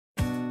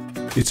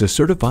It's a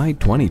certified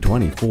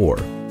 2024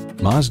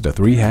 Mazda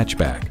 3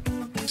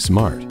 Hatchback.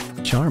 Smart,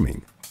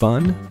 charming,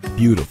 fun,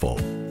 beautiful.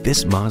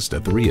 This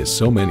Mazda 3 is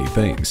so many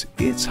things,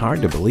 it's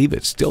hard to believe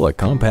it's still a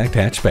compact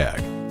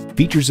hatchback.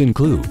 Features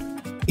include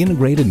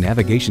integrated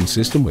navigation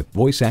system with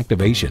voice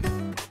activation,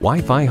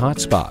 Wi-Fi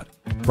hotspot,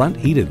 front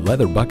heated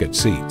leather bucket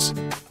seats,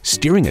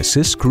 steering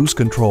assist cruise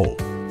control,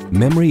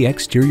 memory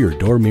exterior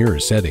door mirror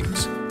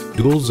settings,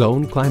 dual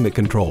zone climate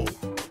control,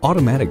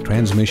 automatic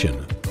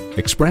transmission,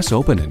 express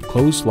open and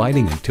closed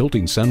sliding and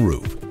tilting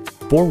sunroof,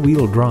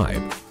 4-wheel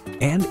drive,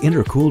 and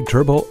intercooled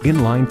turbo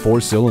inline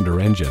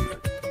 4-cylinder engine.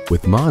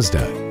 With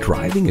Mazda,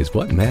 driving is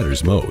what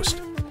matters most.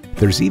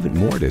 There's even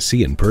more to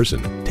see in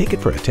person. Take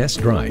it for a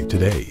test drive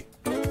today.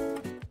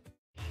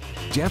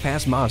 Jeff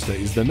Haas Mazda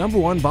is the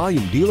 #1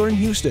 volume dealer in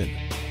Houston.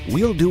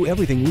 We'll do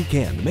everything we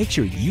can to make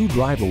sure you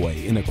drive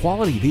away in a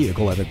quality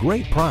vehicle at a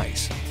great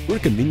price. We're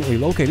conveniently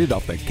located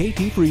off the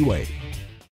Katy freeway.